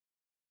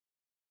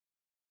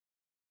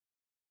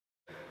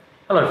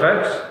Hello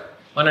folks,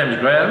 my name is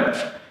Graham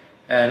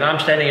and I'm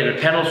standing at a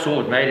panel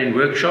saw made in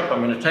workshop.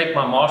 I'm going to take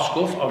my mask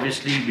off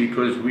obviously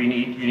because you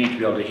need to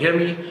be able to hear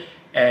me,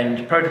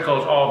 and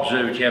protocols are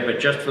observed here, but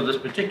just for this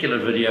particular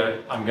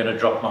video I'm going to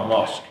drop my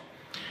mask.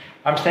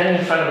 I'm standing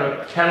in front of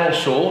a panel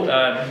saw.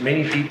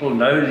 Many people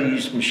know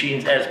these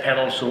machines as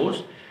panel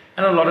saws,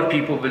 and a lot of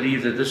people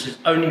believe that this is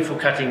only for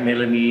cutting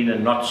melamine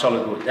and not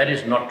solid wood. That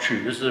is not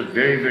true. This is a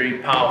very, very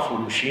powerful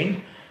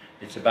machine.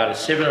 It's about a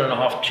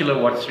 7.5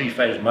 kilowatt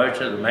three-phase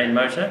motor, the main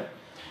motor,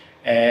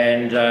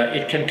 and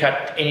it can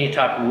cut any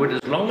type of wood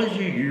as long as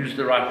you use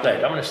the right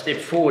blade. I'm going to step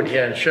forward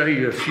here and show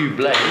you a few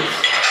blades,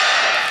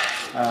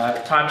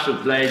 types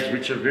of blades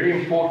which are very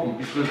important,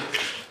 because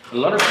a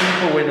lot of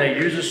people when they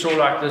use a saw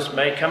like this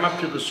may come up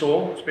to the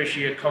saw,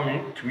 especially a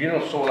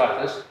communal saw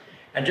like this,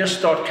 and just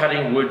start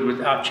cutting wood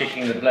without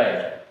checking the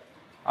blade.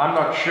 I'm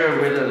not sure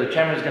whether the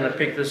camera is going to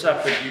pick this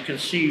up, but you can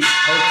see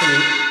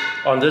hopefully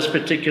on this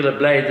particular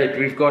blade that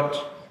we've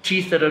got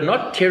teeth that are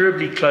not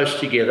terribly close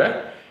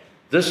together.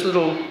 This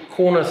little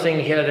corner thing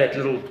here, that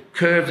little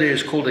curve there,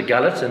 is called a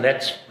gullet, and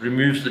that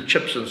removes the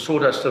chips and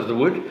sawdust of the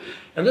wood.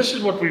 And this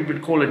is what we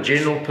would call a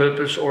general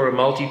purpose or a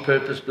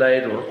multi-purpose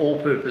blade or an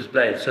all-purpose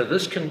blade. So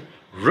this can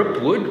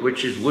rip wood,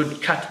 which is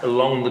wood cut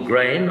along the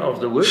grain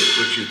of the wood,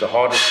 which is the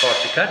hardest part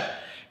to cut,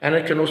 and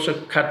it can also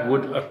cut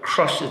wood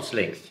across its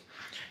length.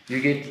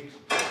 You get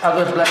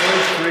other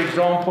blades, for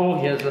example.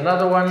 Here's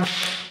another one,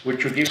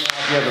 which will give you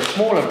an idea of a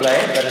smaller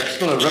blade, but it's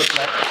still a rip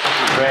blade,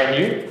 which is brand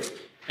new.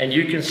 And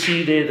you can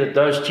see there that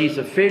those teeth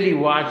are fairly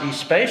widely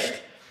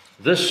spaced.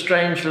 This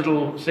strange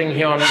little thing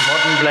here on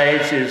modern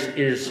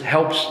blades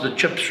helps the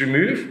chips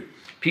remove.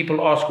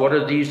 People ask, what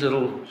are these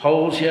little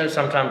holes here?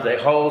 Sometimes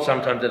they're holes,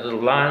 sometimes they're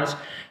little lines.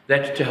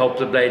 That's to help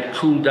the blade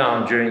cool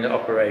down during the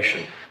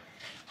operation.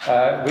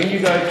 When you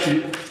go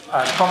to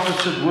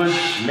composite woods,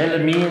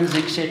 melamines,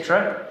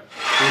 etc.,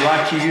 we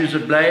like to use a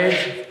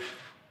blade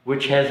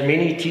which has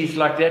many teeth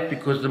like that,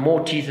 because the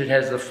more teeth it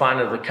has, the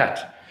finer the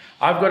cut.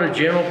 I've got a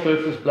general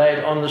purpose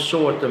blade on the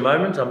saw at the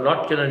moment. I'm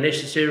not going to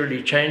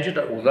necessarily change it,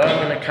 although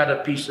I'm going to cut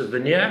a piece of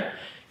veneer.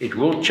 It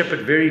will chip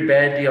it very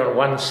badly on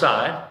one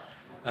side,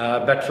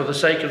 but for the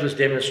sake of this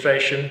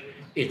demonstration,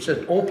 it's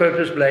an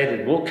all-purpose blade.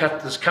 It will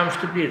cut this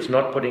comfortably. It's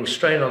not putting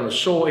strain on the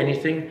saw or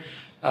anything.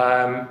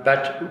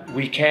 But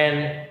we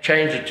can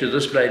change it to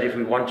this blade if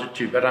we wanted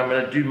to, but I'm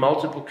going to do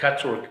multiple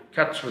cuts or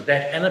cuts with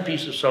that and a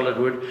piece of solid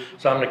wood,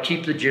 so I'm going to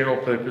keep the general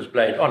purpose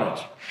blade on it.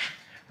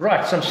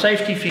 Right, some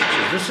safety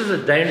features. This is a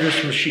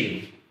dangerous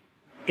machine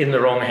in the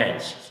wrong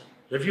hands.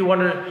 If you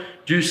want to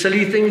do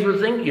silly things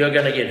with things, you're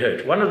going to get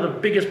hurt. One of the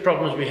biggest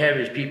problems we have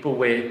is people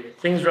wear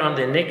things around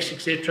their necks,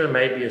 etc.,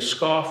 maybe a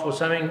scarf or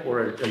something,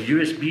 or a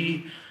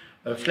USB,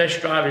 a flash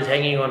drive is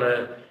hanging on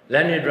a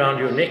lanyard around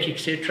your neck,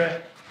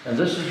 etc. And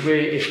this is where,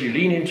 if you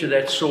lean into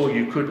that saw,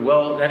 you could,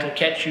 well, that'll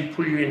catch you,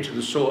 pull you into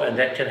the saw, and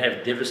that can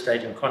have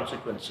devastating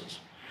consequences.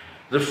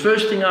 The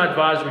first thing I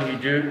advise when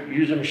you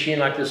use a machine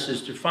like this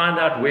is to find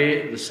out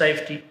where the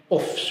safety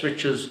off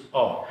switches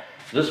are.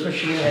 This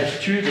machine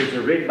has two. There's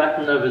a red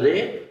button over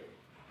there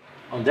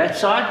on that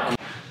side,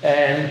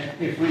 and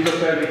if we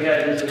look over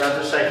here, there's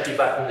another safety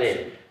button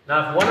there.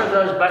 Now, if one of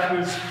those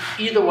buttons,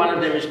 either one of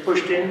them is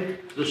pushed in,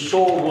 the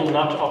saw will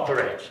not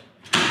operate.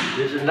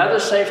 There's another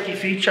safety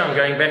feature. I'm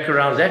going back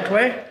around that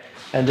way,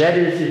 and that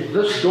is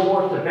this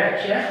door at the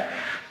back here,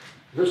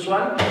 this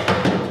one,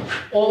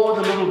 or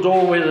the little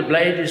door where the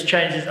blade is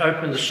changed is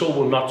open, the saw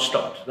will not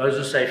stop. Those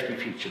are safety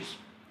features.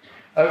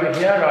 Over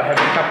here I have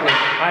a couple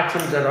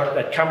of items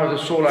that come with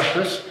a saw like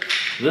this.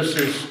 This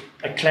is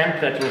a clamp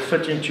that will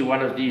fit into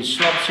one of these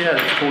slots here.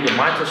 It's called a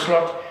mitre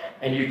slot,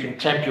 and you can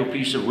clamp your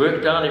piece of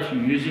work down if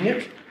you're using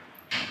it.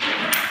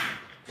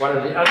 One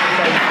of the other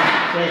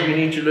things we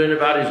need to learn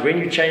about is when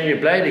you change your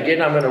blade.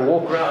 Again, I'm going to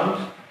walk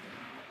around.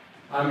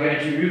 I'm going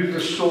to move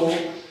the saw,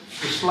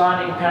 the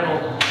sliding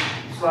table,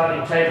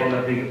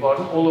 I beg your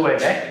pardon, all the way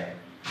back.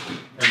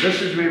 And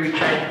this is where we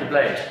change the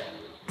blade.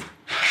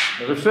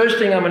 Now, the first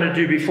thing I'm going to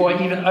do before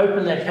I even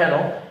open that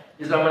panel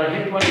is I'm going to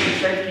hit one of the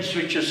safety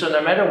switches, so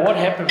no matter what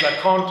happens, I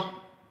can't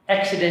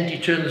accidentally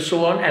turn the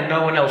saw on and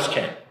no one else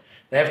can.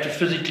 They have to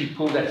physically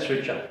pull that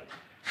switch up.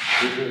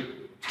 There's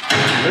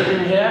a lid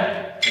in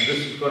here. And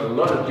this has got a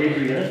lot of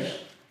debris in it.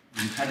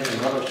 We've had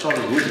a lot of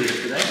solid wood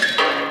yesterday.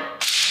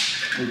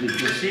 As you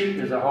can see,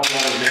 there's a whole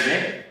lot of wood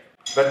there.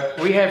 But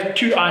we have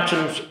two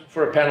items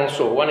for a panel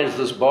saw. One is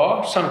this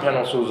bar. Some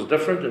panel saws are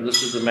different, and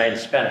this is the main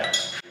spanner.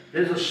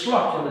 There's a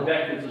slot in the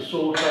back of the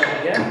saw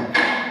over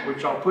here,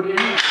 which I'll put in. And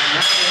now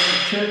I'm going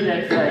to turn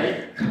that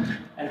blade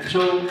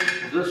until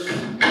this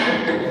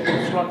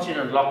slots in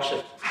and locks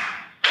it.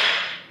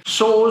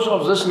 Saws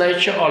of this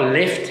nature are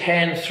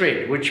left-hand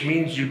thread, which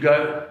means you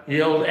go,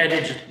 the old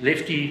adage,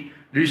 lefty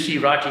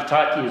loosey, righty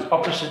tighty is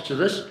opposite to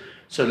this.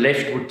 So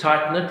left would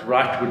tighten it,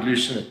 right would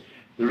loosen it.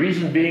 The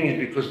reason being is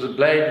because the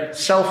blade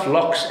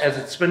self-locks as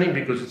it's spinning,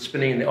 because it's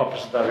spinning in the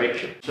opposite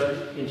direction. So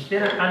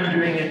instead of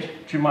undoing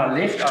it to my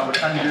left, I would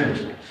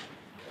undo it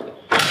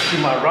to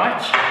my right,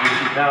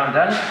 which is now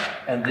done,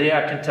 and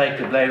there I can take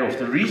the blade off.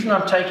 The reason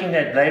I'm taking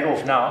that blade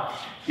off now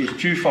is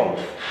twofold.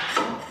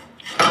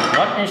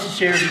 Not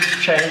necessarily to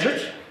change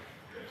it.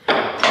 You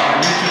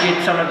need to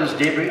get some of this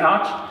debris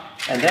out,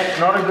 and that's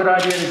not a good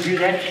idea to do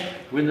that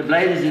when the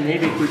blade is in there,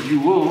 because you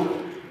will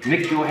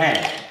nick your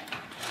hand.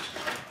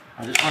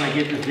 I just want to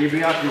get this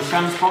debris out. There's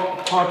some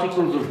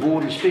particles of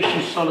board,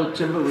 especially solid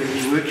timber, when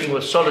you're working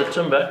with solid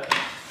timber,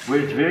 where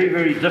it's very,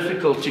 very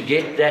difficult to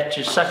get that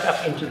to suck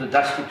up into the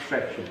dust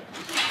extraction.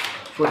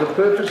 For the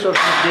purpose of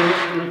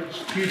these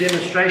few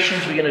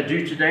demonstrations we're going to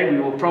do today, we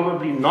will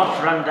probably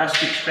not run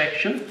dust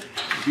extraction,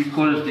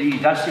 because the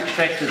dust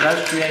extractor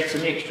does create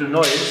some extra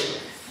noise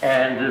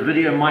and the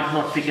video might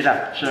not pick it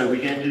up. So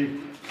we're going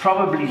to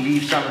probably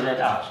leave some of that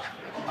out.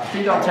 I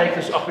think I'll take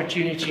this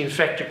opportunity, in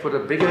fact, to put a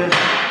bigger,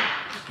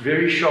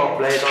 very sharp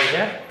blade on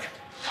here.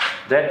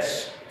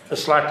 That's a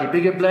slightly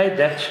bigger blade.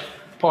 That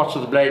parts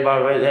of the blade, by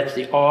the way, that's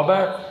the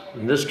arbor.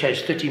 In this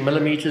case, 30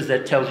 millimeters.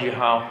 That tells you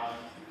how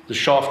the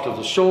shaft of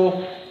the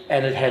saw,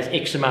 and it has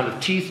X amount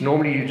of teeth.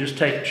 Normally you just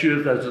take 2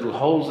 of those little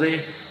holes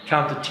there,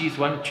 count the teeth,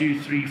 1,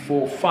 2, 3,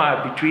 4,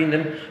 5 between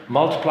them,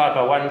 multiply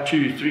by 1,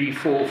 2, 3,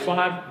 4,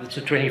 5. That's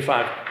a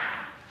 25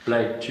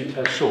 blade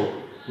to a saw.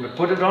 I'm going to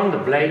put it on. The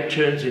blade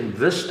turns in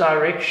this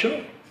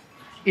direction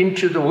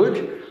into the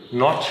wood,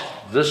 not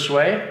this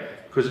way,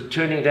 because it's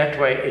turning that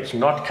way, it's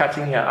not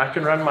cutting here. I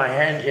can run my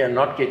hand here and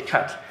not get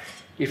cut.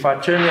 If I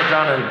turn that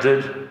down and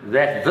did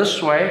that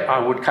this way, I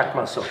would cut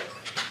myself.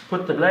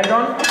 Put the blade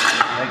on,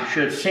 make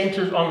sure it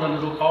centers on the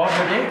little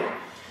arbor there.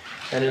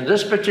 And in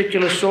this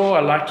particular saw, I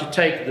like to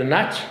take the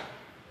nut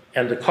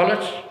and the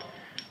collet,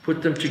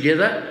 put them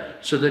together,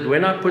 so that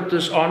when I put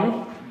this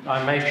on,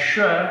 I make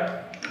sure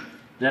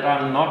that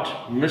I'm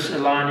not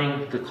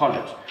misaligning the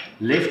collet.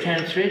 Left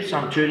hand thread, so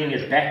I'm turning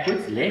it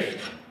backwards, left.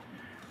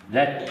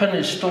 That pin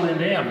is still in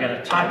there. I'm going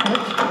to tighten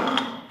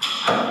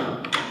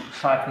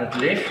it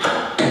left.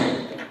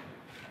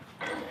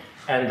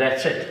 And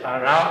that's it.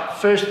 Now,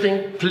 first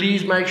thing,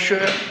 please make sure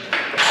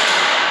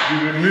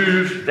you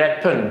remove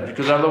that pin,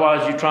 because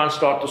otherwise you try and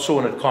start the saw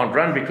and it can't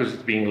run because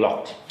it's being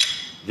locked.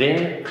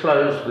 Then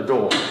close the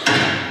door.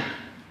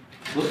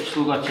 Oops,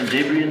 still got some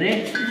debris in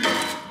there.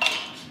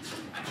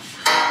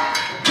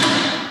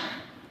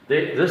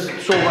 This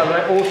saw, by the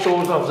way, all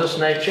saws of this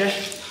nature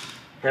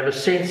have a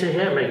sensor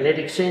here, a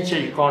magnetic sensor.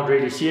 You can't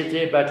really see it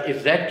there, but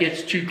if that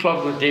gets too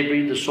clogged with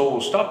debris, the saw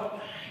will stop.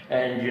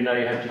 And you know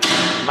you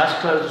must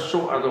close the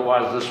saw,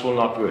 otherwise this will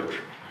not work.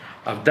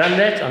 I've done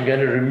that. I'm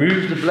going to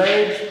remove the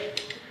blade.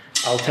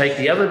 I'll take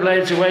the other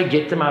blades away,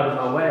 get them out of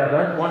my way. I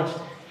don't want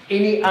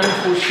any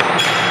unforeseen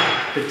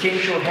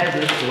potential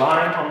hazards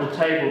lying on the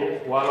table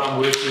while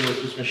I'm working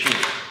with this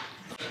machine.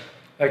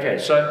 Okay,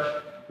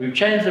 so we've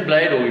changed the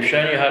blade, or we've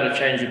shown you how to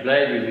change the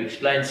blade. We've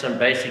explained some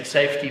basic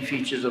safety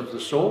features of the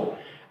saw.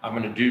 I'm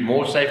going to do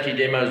more safety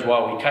demos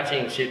while we're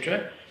cutting,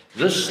 etc.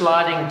 This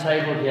sliding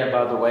table here,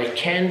 by the way,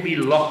 can be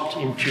locked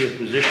into a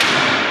position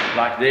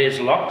like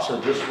there's locked,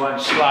 so this won't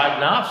slide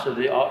now. So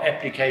there are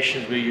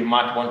applications where you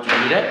might want to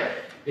do that.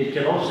 It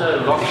can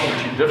also lock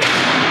into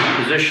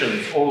different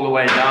positions all the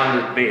way down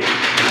the bed.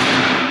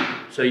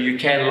 So you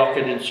can lock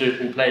it in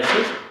certain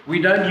places.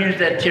 We don't use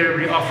that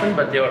terribly often,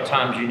 but there are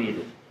times you need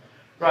it.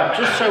 Right,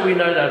 just so we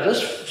know now,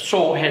 this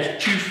saw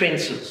has 2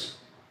 fences.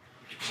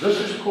 This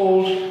is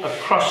called a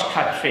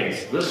cross-cut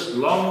fence. This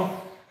long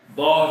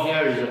bar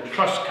here is a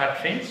cross-cut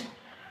fence,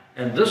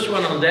 and this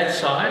one on that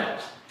side,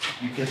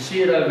 you can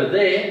see it over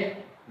there,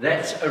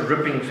 that's a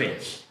ripping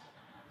fence.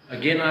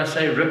 Again, I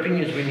say ripping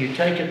is when you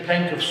take a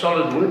plank of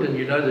solid wood and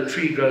you know the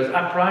tree grows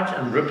upright,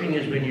 and ripping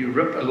is when you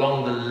rip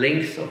along the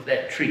length of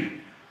that tree.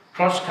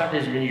 Cross-cut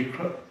is when you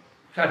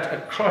cut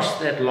across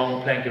that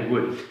long plank of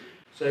wood.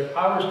 So if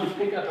I was to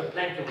pick up a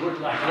plank of wood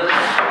like this,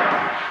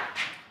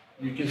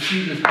 you can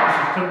see this piece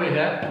of timber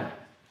here,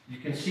 you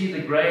can see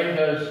the grain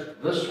goes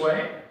this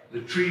way.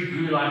 The tree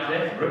grew like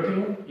that.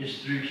 Ripping is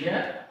through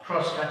here,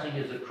 cross-cutting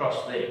is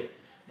across there.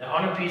 Now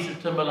on a piece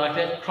of timber like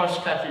that,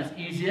 cross-cut is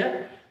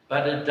easier,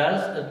 but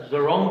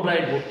the wrong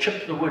blade will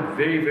chip the wood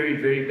very, very,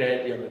 very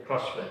badly on the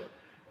crossfade.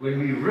 When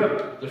we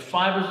rip, the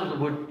fibers of the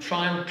wood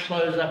try and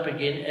close up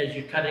again as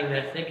you're cutting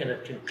that thing, and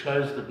it can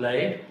close the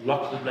blade,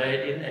 lock the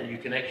blade in, and you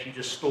can actually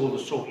just stall the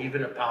saw,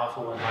 even a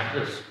powerful one like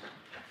this.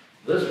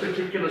 This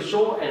particular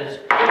saw, as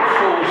all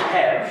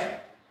saws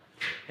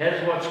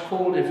has what's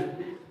called, if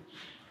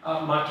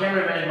my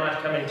cameraman might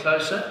come in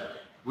closer,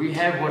 we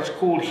have what's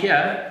called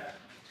here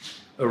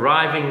a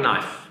riving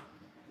knife,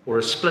 or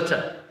a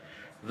splitter.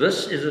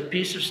 This is a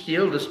piece of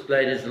steel. This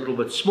blade is a little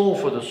bit small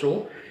for the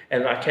saw,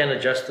 and I can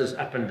adjust this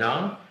up and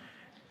down.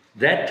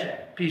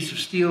 That piece of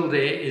steel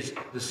there is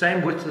the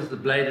same width as the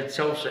blade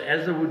itself, so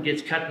as the wood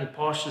gets cut and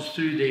passes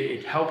through there,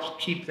 it helps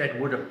keep that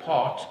wood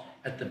apart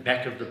at the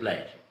back of the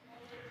blade.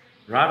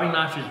 Riving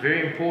knife is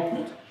very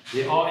important.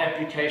 There are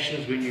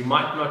applications when you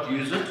might not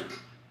use it,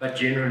 but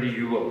generally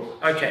you will.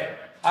 Okay,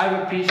 I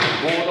have a piece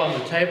of board on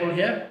the table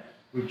here.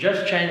 We've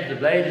just changed the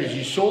blade, as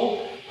you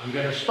saw. I'm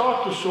going to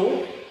start the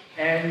saw,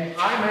 and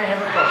I may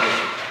have a problem.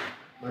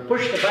 I'm going to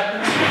push the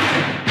button.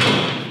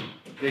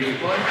 There you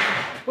go.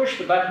 Push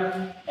the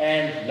button,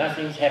 and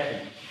nothing's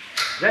happening.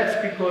 That's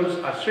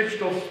because I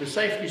switched off the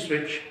safety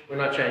switch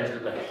when I changed the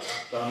blade.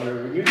 So I'm going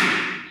to remove,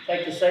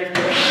 take the safety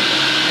off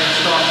and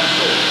start the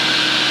saw.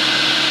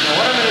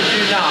 Now what I'm going to do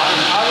now is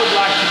I would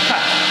like to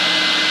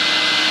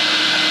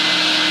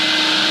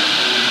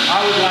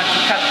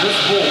cut this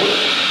board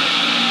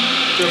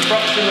to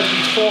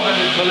approximately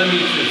 400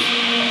 millimeters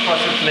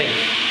across its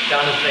length,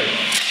 down its length.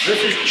 This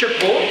is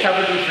chipboard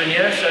covered with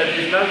veneer, so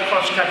there's no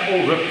cross cut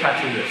or rip cut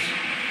in this.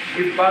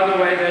 If, by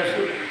the way,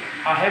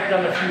 I have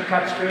done a few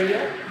cuts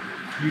earlier.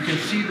 You can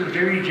see the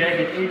very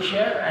jagged edge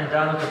here and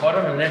down at the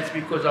bottom, and that's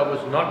because I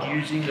was not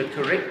using the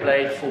correct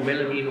blade for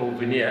melamine or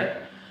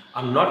veneer.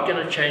 I'm not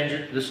going to change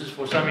it. This is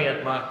for something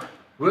at my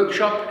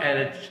workshop, and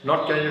it's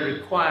not going to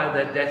require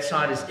that that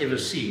side is ever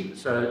seen.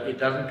 So it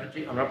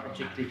doesn't. I'm not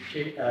particularly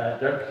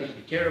don't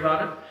particularly care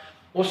about it.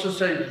 Also,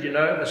 so that you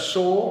know, a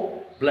saw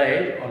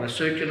blade on a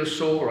circular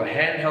saw or a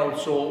handheld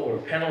saw or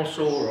a panel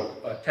saw or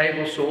a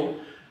table saw,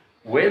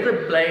 where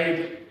the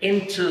blade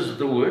enters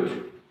the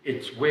wood,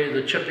 it's where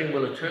the chipping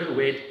will occur.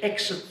 Where it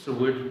exits the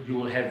wood, you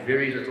will have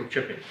very little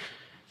chipping.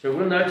 So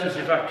we'll notice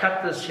if I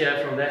cut this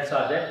here from that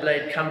side, that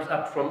blade comes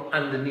up from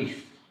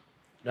underneath.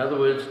 In other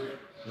words,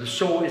 the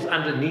saw is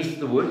underneath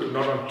the wood,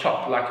 not on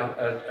top, like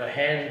a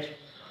hand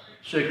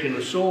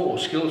circular saw or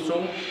skill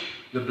saw.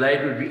 The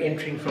blade would be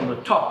entering from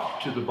the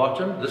top to the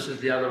bottom. This is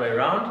the other way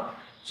around.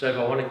 So if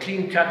I want a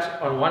clean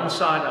cut on one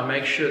side, I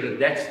make sure that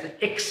that's the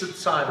exit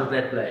side of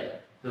that blade.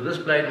 So this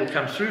blade will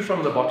come through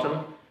from the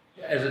bottom,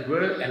 as it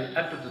were, and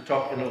up at the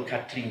top, and it'll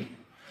cut clean.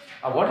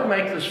 I want to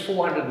make this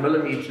 400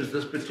 millimeters,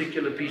 this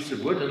particular piece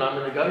of wood, and I'm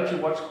going to go to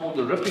what's called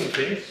the ripping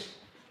fence.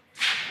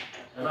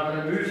 And I'm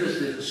going to move this,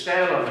 there's a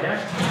scale on here,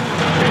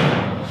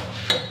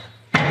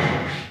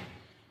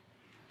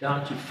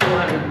 down to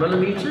 400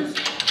 millimeters,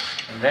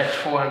 and that's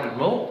 400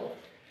 mil.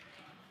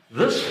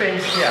 This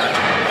fence here, the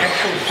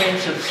actual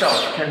fence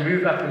itself, can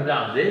move up and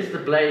down. There's the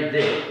blade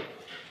there.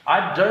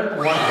 I don't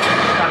want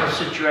this kind of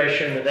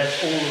situation where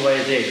that's all the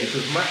way there,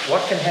 because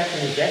what can happen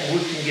is that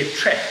wood can get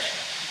trapped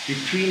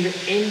between the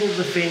end of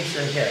the fence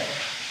and here.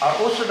 I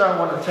also don't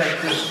want to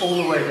take this all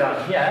the way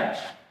down here,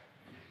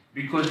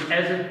 because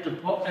as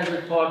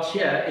it parts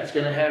here, it's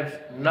going to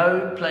have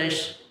no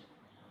place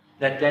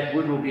that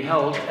wood will be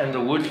held, and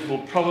the wood will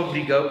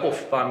probably go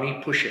off by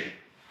me pushing.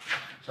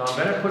 So I'm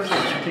going to put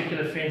this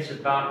particular fence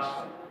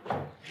about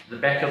the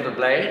back of the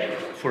blade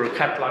for a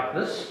cut like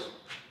this.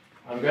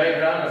 I'm going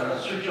around, I'm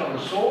going to switch on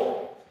the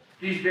saw.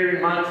 Please bear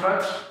in mind,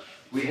 folks,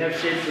 we have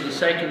said for the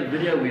sake of the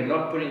video, we're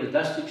not putting the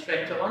dust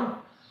extractor on.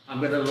 I'm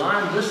going to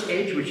line this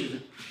edge, which is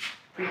a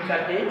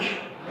pre-cut edge,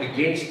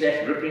 against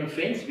that ripping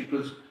fence,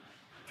 because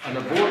on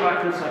a board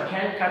like this, I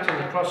can cut on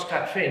the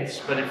cross-cut fence,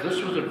 but if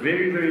this was a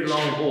very, very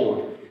long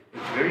board,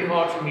 it's very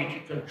hard for me to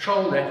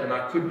control that, and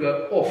I could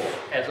go off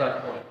as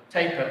I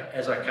taper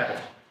as I cut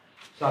it.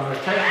 So I'm going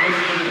to take this,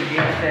 put it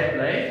against that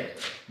blade,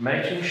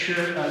 making sure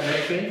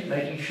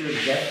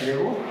that's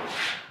level,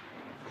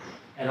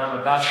 and I'm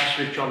about to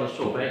switch on the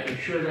saw, making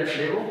sure that's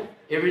level.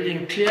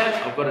 Everything clear.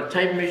 I've got a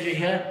tape measure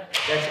here.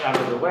 That's out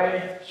of the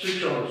way.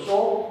 Switch on the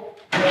saw,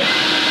 and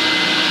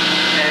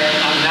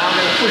I'm now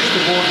going to push the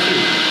board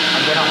through.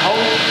 I'm going to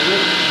hold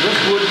this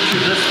wood to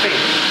this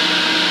fence,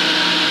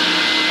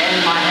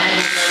 and my hand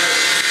is over.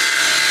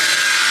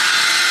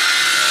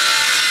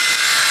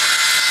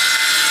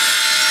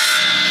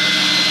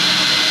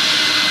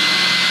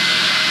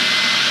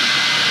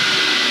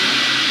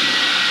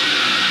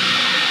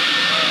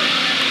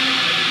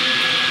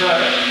 So, what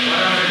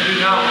I'm going to do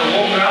now, I'm going to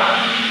walk around.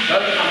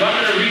 I'm not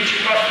going to reach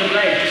across the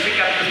blade to pick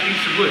up this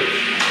piece of wood.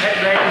 That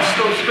blade is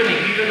still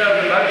spinning, even though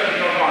the motor is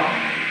not on.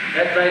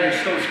 That blade is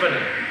still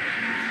spinning.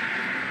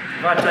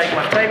 If I take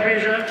my tape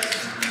measure,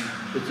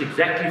 it's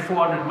exactly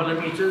 400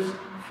 millimeters.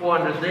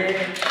 400 there,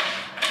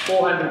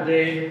 400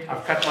 there.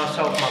 I've cut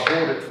myself my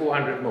board at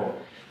 400 mil.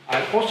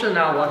 I also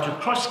now want to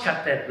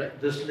cross-cut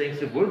this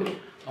length of wood.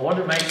 I want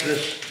to make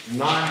this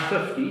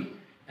 950,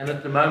 and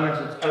at the moment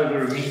it's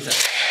over a meter.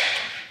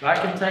 I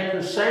can take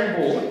the same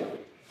board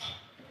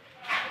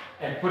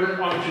and put it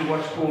onto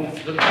what's called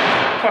the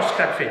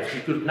cross-cut fence,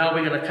 because now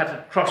we're going to cut it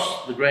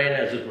across the grain,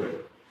 as it were.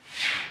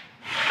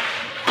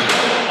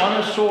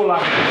 On a saw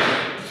like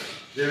this,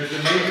 there's a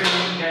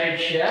measuring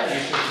gauge here.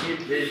 You can see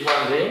it, there's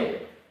one there.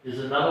 There's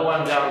another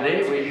one down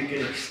there where you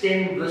can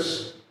extend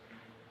this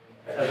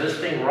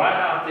thing right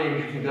out there,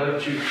 and you can go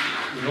to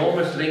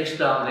enormous lengths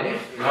down there.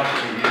 We're not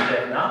going to use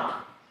that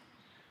now.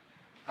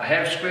 I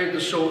have squared the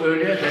saw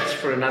earlier, that's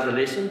for another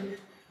lesson.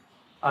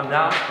 We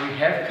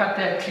have cut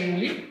that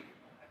cleanly,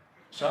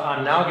 so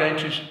I'm now going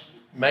to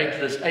make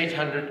this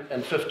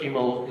 850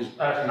 mil,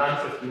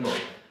 950 mil.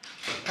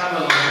 Come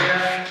along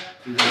here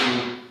to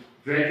the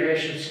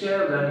graduation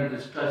scale, don't need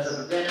this close up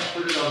of that,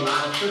 put it on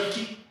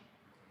 950,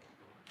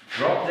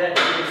 drop that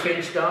little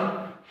fence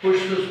down, push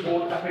this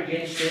board up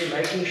against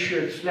there, making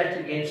sure it's flat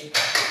against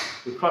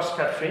the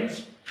cross-cut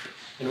fence.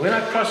 And when I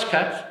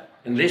cross-cut,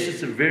 unless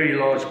it's a very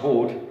large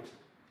board,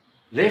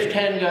 left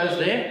hand goes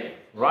there,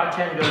 right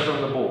hand goes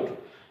on the board.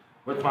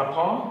 With my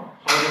palm,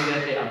 holding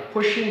that there, I'm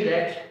pushing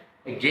that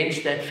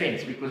against that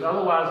fence, because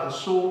otherwise the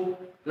saw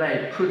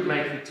blade could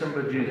make the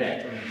timber do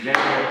that. I'm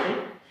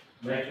exaggerating,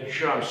 making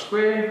sure I'm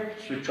square,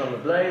 switch on the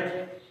blade,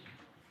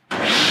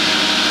 and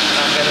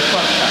I'm going to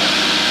cross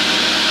cut.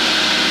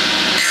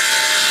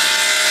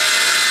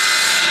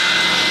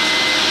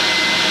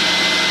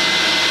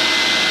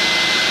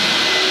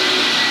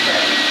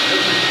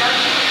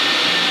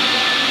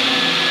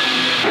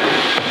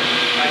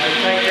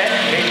 Take that,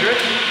 measure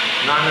it,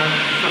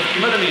 950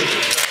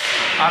 millimeters.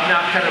 I've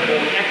now cut a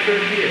board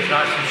accurately, it's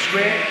nice and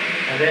square,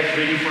 and that's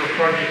ready for a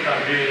project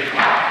I'm doing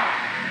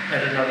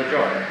at another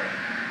job.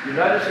 You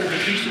notice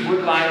there's a piece of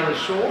wood lying on the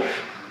saw.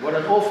 What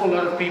an awful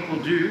lot of people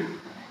do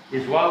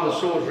is while the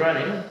saw is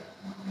running,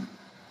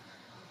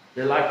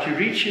 they like to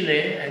reach in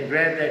there and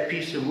grab that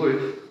piece of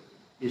wood,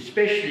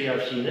 especially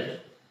I've seen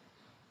it,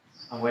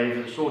 I'm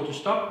waiting for the saw to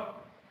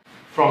stop,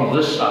 from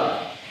this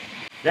side.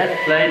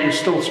 That blade is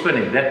still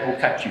spinning, that will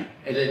cut you.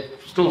 And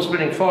it's still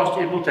spinning fast,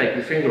 it will take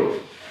your finger off.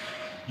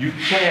 You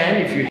can,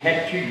 if you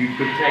had to, you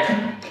could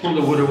pull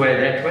the wood away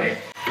that way.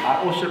 I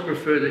also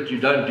prefer that you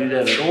don't do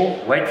that at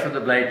all. Wait for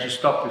the blade to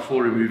stop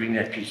before removing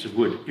that piece of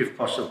wood, if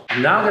possible.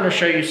 I'm now going to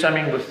show you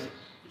something with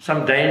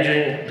some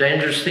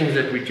dangerous things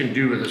that we can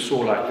do with a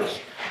saw like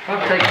this. If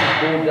I take this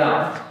board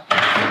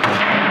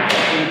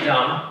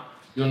down,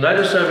 you'll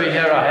notice over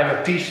here I have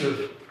a piece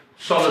of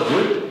solid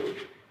wood.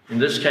 In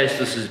this case,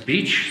 this is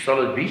beech,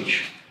 solid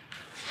beech.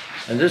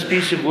 And this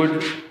piece of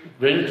wood,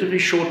 relatively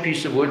short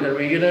piece of wood, and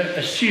we're going to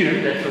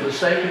assume that for the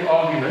sake of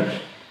argument,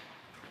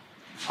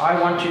 I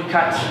want to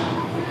cut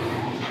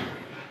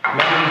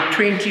maybe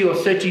 20 or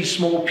 30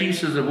 small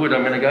pieces of wood.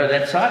 I'm going to go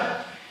that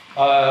side.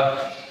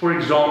 For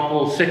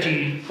example,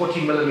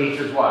 40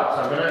 millimeters wide.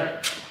 So I'm going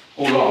to,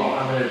 or long,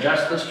 I'm going to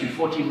adjust this to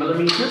 40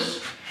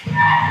 millimeters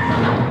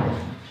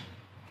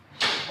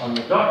on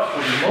the dot,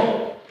 40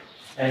 mil.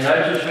 And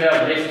notice where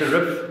I've left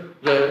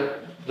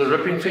the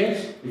ripping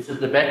fence. It's at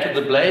the back of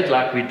the blade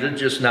like we did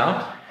just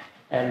now.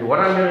 And what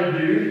I'm going to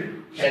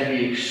do can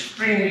be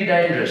extremely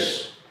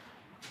dangerous.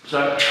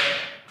 So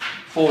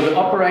for the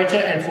operator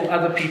and for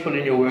other people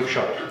in your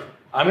workshop.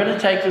 I'm going to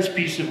take this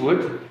piece of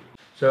wood.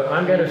 So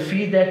I'm going to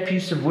feed that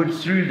piece of wood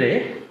through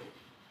there.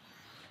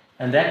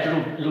 And that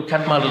it'll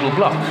cut my little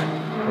block,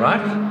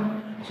 right?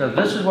 So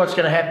this is what's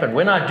going to happen.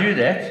 When I do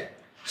that,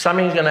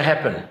 something's going to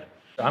happen.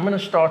 I'm going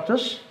to start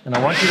this, and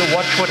I want you to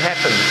watch what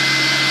happens.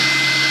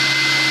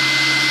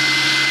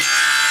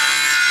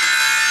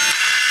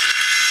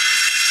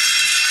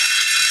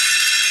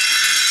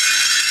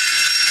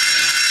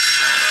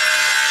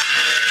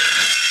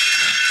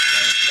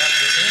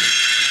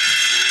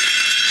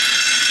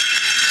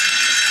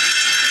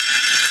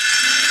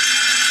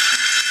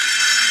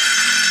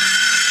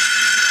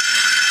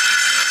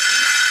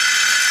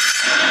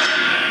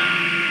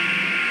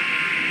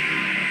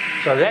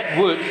 So that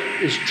wood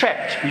is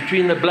trapped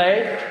between the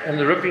blade and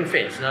the ripping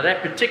fence. Now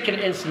that particular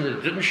instance,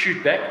 it didn't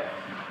shoot back,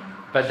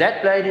 but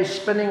that blade is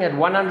spinning at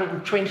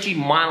 120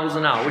 miles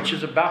an hour, which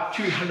is about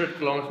 200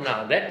 kilometers an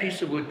hour. That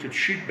piece of wood could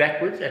shoot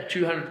backwards at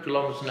 200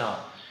 kilometers an hour.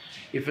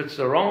 If it's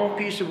the wrong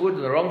piece of wood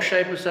in the wrong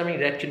shape or something,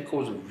 that can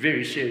cause a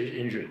very serious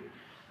injury.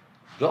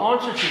 The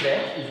answer to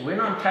that is when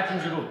I'm cutting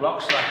little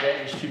blocks like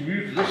that is to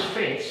move this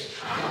fence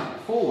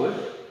forward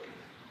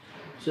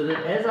so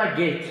that as I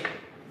get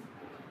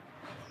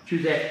to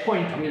that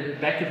point where the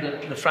back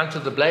of the front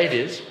of the blade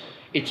is,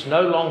 it's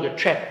no longer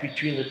trapped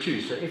between the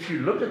two. So if you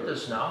look at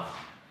this now,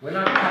 when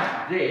I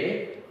cut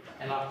there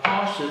and I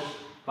pass it,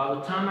 by the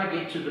time I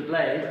get to the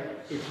blade,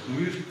 it's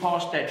moved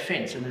past that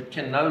fence and it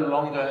can no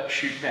longer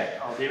shoot back.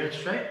 I'll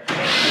demonstrate.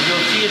 And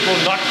you'll see it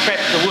will not trap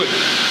the wood.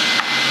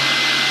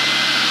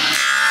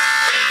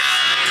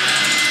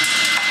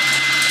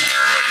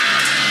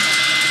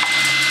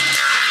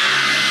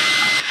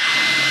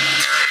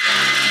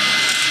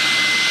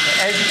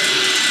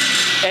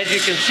 As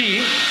you can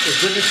see, it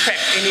didn't trap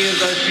any of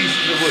those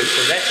pieces of wood,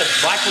 so that's a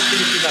vital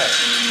thing to know.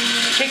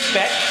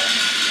 Kickback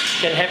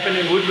can happen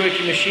in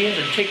woodworking machines,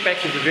 and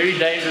kickback is a very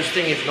dangerous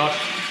thing if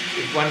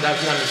one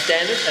doesn't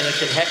understand it, and it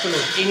can happen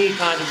with any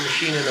kind of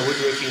machine in a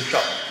woodworking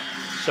shop.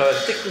 So a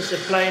thickness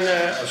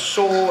planer, a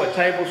saw, a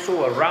table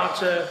saw, a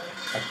router,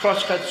 a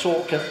crosscut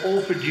saw can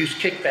all produce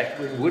kickback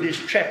when wood is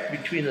trapped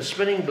between a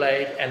spinning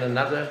blade and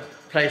another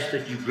place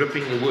that you're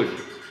gripping the wood.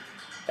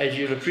 As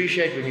you'll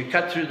appreciate, when you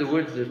cut through the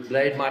wood, the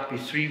blade might be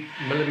 3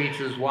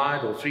 millimeters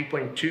wide or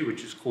 3.2,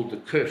 which is called the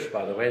kerf,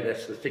 by the way.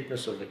 That's the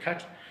thickness of the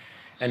cut.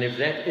 And if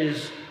that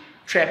is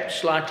trapped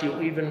slightly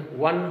or even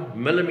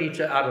 1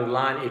 millimeter out of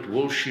line, it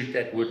will shoot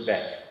that wood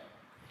back.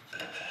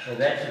 So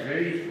that's a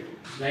very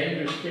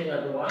dangerous thing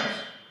otherwise.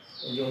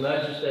 And you'll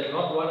notice that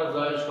not one of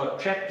those got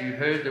trapped. You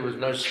heard there was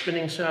no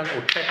spinning sound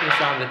or trapping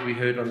sound that we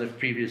heard on the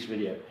previous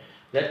video.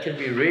 That can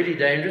be really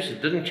dangerous.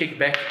 It didn't kick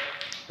back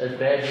as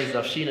badly as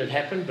I've seen it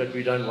happen, but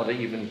we don't want to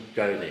even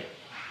go there.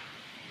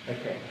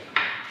 Okay.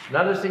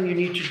 Another thing you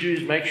need to do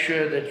is make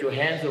sure that your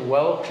hands are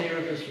well clear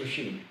of this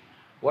machine.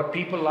 What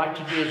people like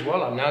to do as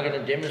well, I'm now going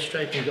to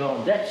demonstrate and go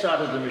on that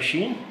side of the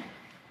machine,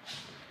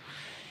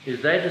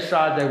 is they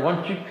decide they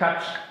want to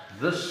cut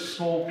this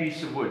small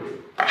piece of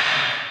wood.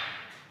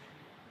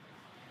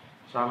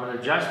 So I'm going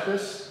to adjust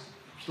this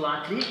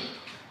slightly,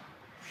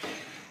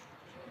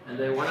 and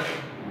they want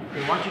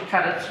to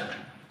cut it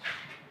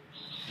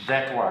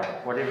that way,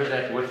 whatever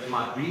that width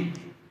might be.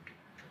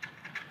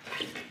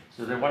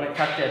 So they want to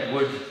cut that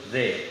wood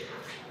there.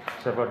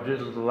 So if I do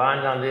the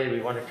line down there, we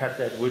want to cut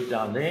that wood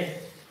down there.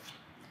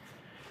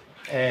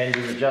 And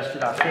we've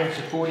adjusted our fence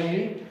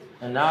accordingly.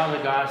 And now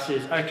the guy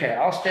says, okay,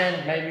 I'll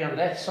stand maybe on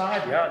that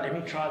side. Yeah, let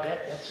me try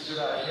that. That's a good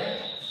idea.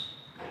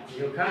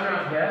 You'll come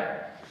around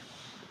here,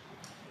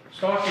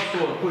 start to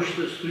saw and push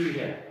this through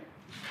here.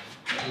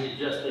 And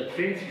adjust that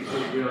fence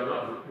because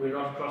we're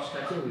not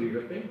cross-cutting, we're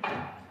ripping.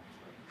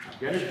 I'm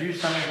going to do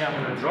something here.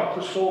 I'm going to drop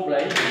the saw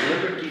blade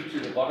deliberately to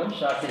the bottom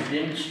so I can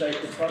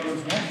demonstrate the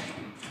problem here.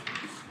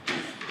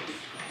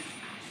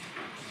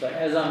 So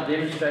as I'm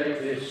demonstrating,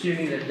 we're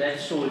assuming that that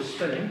saw is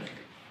spinning.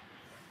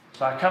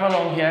 So I come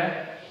along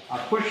here, I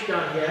push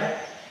down here,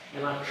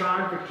 and I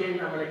try and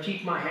pretend I'm going to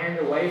keep my hand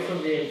away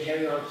from there and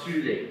carry on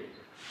through there.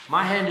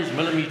 My hand is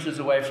millimeters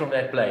away from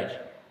that blade.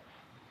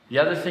 The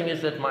other thing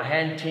is that my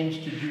hand tends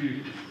to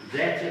do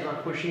that as I'm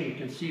pushing. You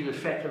can see the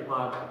fact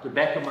of the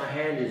back of my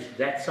hand is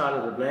that side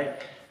of the blade.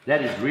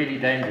 That is really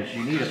dangerous.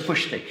 You need a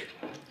push stick.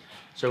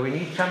 So we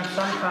need some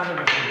kind of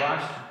a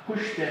device to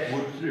push that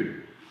wood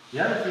through. The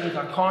other thing is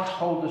I can't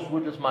hold this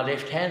wood with my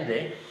left hand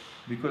there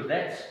because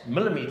that's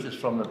millimeters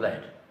from the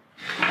blade.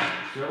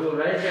 So we'll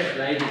raise that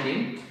blade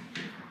again.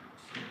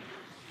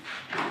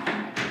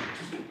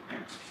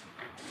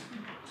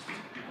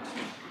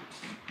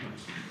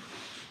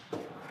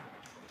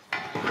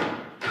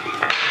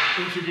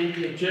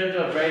 Incidentally, in terms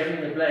of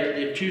raising the blade,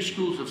 there are two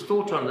schools of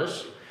thought on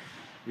this.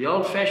 The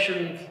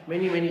old-fashioned,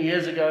 many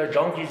years ago,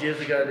 donkeys years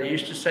ago, they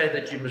used to say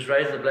that you must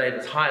raise the blade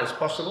as high as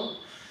possible.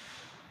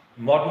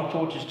 Modern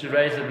thought is to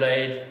raise the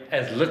blade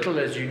as little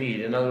as you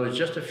need. In other words,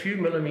 just a few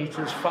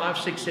millimeters, 5,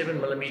 6,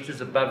 7 millimeters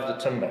above the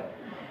timber.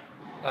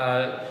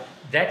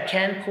 That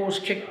can cause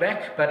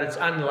kickback, but it's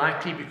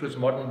unlikely because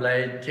modern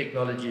blade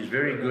technology is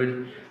very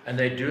good and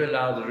they do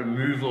allow the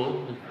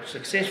removal, the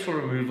successful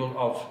removal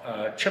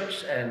of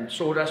chips and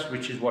sawdust,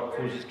 which is what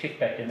causes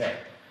kickback in that.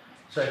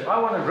 So if I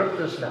want to rip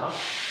this now,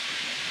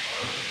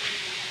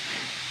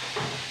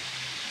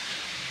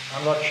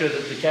 I'm not sure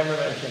that the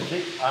cameraman can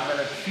see. I'm going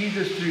to feed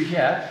this through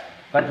here,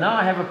 but now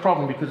I have a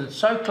problem because it's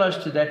so close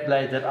to that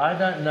blade that I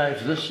don't know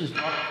if this is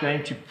not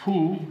going to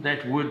pull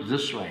that wood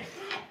this way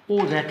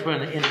or that way on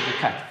the end of the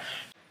cut.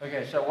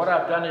 Okay, so what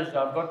I've done is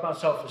I've got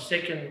myself a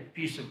second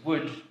piece of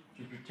wood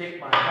to protect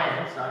my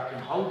hand, so I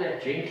can hold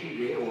that gently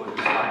there, or just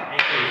like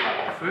anchor if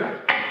I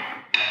prefer.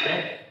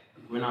 Okay.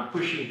 When I'm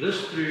pushing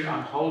this through,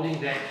 I'm holding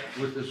that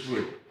with this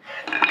wood.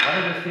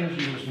 One of the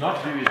things you must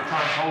not do is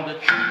try and hold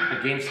it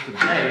against the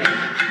blade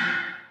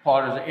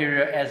part of the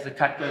area as the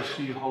cut goes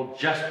through. You hold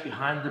just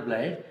behind the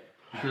blade,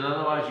 because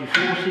otherwise you're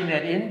forcing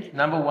that end.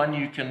 Number one,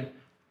 you can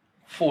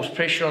force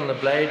pressure on the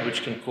blade,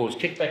 which can cause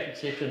kickback,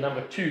 etc.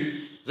 Number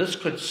two, this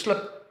could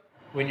slip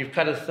when you've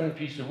cut a thin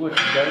piece of wood,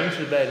 go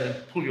into the blade and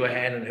pull your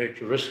hand and hurt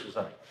your wrist or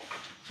something.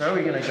 So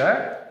we're going to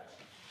go.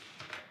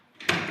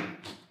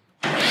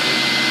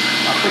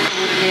 I put the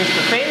wood against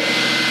the fence,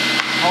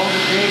 hold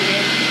it there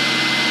again,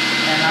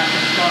 and I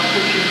can start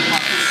pushing with my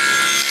foot.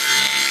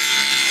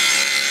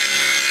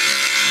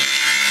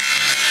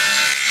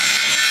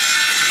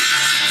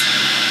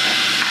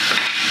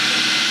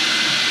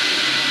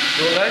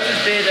 You'll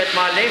notice there that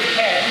my left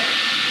hand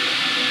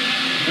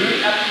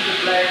moved up to the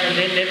blade and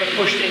then never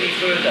pushed any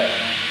further.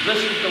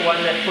 This is the one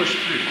that pushed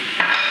through.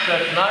 So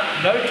it's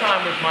no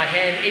time with my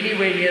hand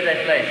anywhere near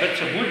that blade.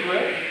 Bits of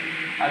woodwork,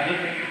 I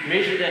didn't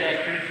measure that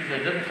accurately, they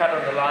didn't cut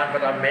on the line,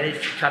 but I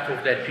managed to cut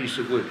off that piece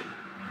of wood.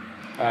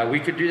 We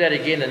could do that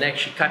again and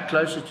actually cut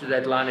closer to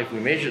that line if we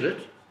measured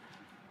it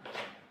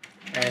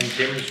and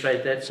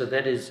demonstrate that. So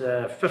that is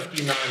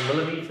 59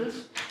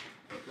 millimeters.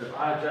 So if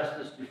I adjust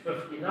this to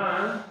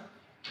 59,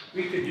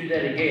 we could do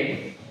that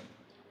again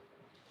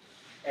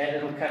and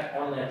it'll cut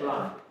on that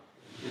line.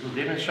 It'll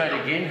demonstrate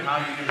again how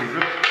you can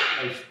rip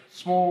a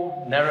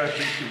small, narrow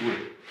piece of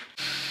wood.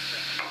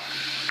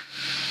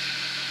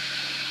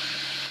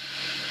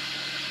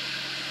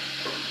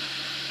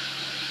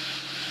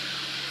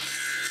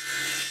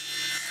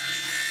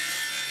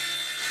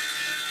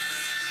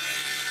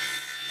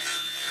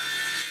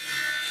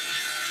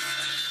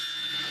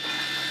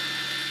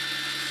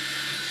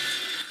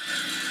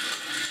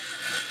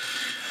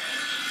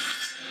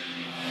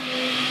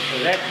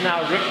 So that's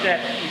now ripped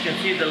that, you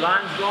can see the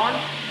line's gone.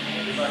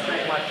 If I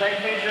take my tape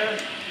measure,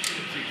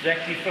 it's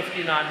exactly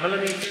 59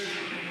 millimeters.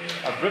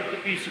 I've ripped the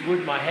piece of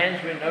wood, my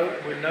hands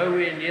were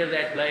nowhere near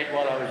that blade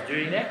while I was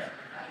doing that.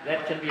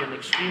 That can be an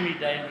extremely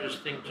dangerous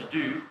thing to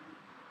do.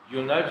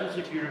 You'll notice,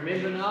 if you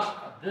remember now,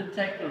 I did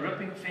take the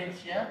ripping fence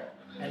here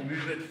and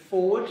move it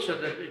forward so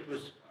that it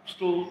was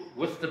still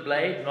with the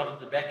blade, not at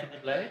the back of the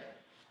blade.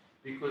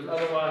 Because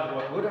otherwise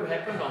what would have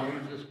happened, I'll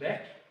move this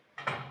back.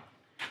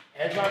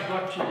 As I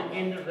got to the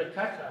end of the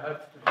cut, I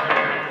hope the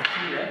camera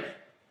can see that.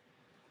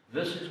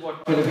 This is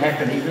what could have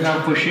happened, even though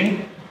I'm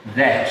pushing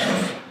that.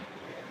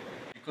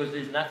 Because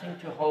there's nothing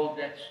to hold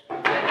that piece of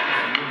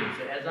wood.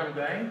 So as I'm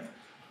going,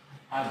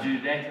 I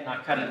do that and I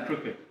cut it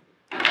crooked.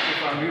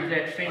 if I move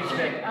that fence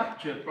back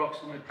up to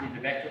approximately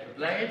the back of the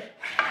blade,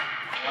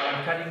 while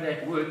I'm cutting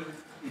that wood,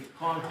 it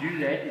can't do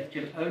that. It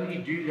can only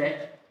do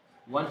that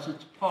once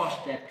it's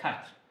past that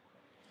cut.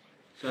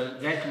 So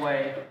that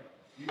way,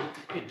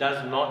 it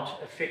does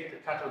not affect the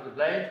cut of the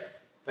blade.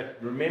 But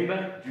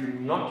remember, do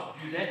not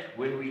do that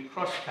when we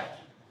cross cut.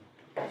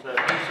 So a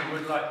piece of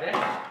wood like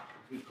that,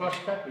 if we cross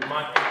cut, we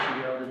might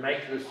actually be able to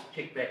make this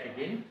kick back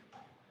again.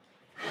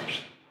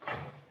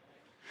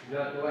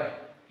 Go out the way.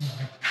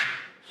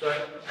 So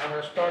I'm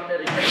going to start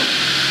that again.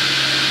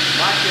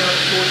 Might be able to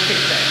force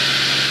kick back.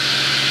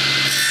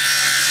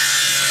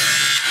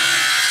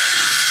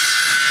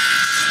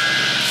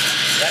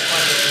 That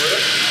one didn't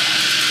work.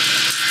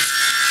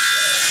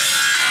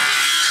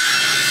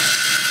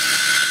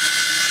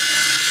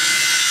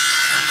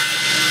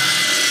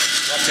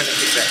 Not going to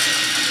kick back.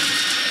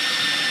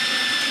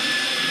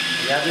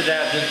 The other day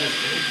I did this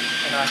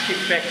and I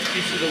kicked back a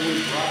piece of the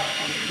wood right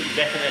to the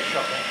back of that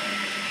shop.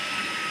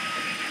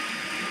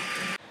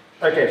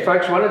 Okay,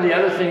 folks, one of the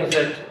other things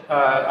that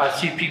I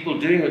see people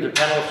doing with the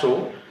panel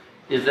saw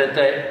is that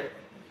they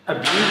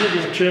abuse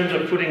it in terms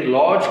of putting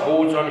large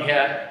boards on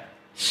here,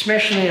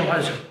 smashing them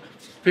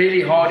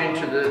fairly hard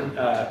into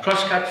the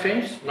cross-cut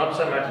fence. Not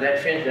so much that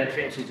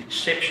fence is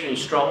exceptionally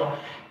strong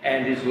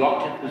and is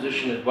locked in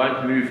position. It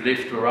won't move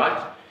left or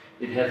right.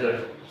 It has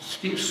a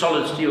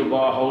solid steel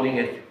bar holding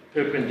it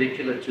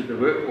perpendicular to the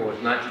work, or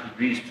at 90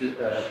 degrees to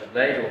the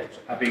blade, or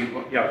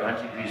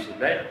 90 degrees to the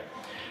blade.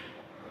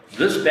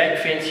 This back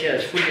fence here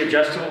is fully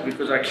adjustable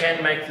because I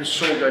can make this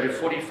saw go to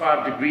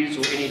 45 degrees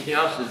or anything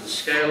else. There's a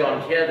scale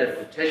on here that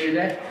will tell you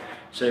that.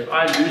 So if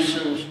I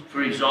loosen,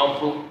 for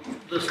example,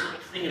 this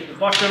thing at the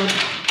bottom,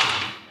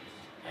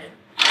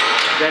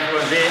 that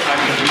one there, I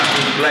can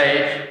loosen the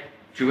blade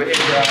to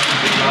wherever I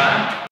desire.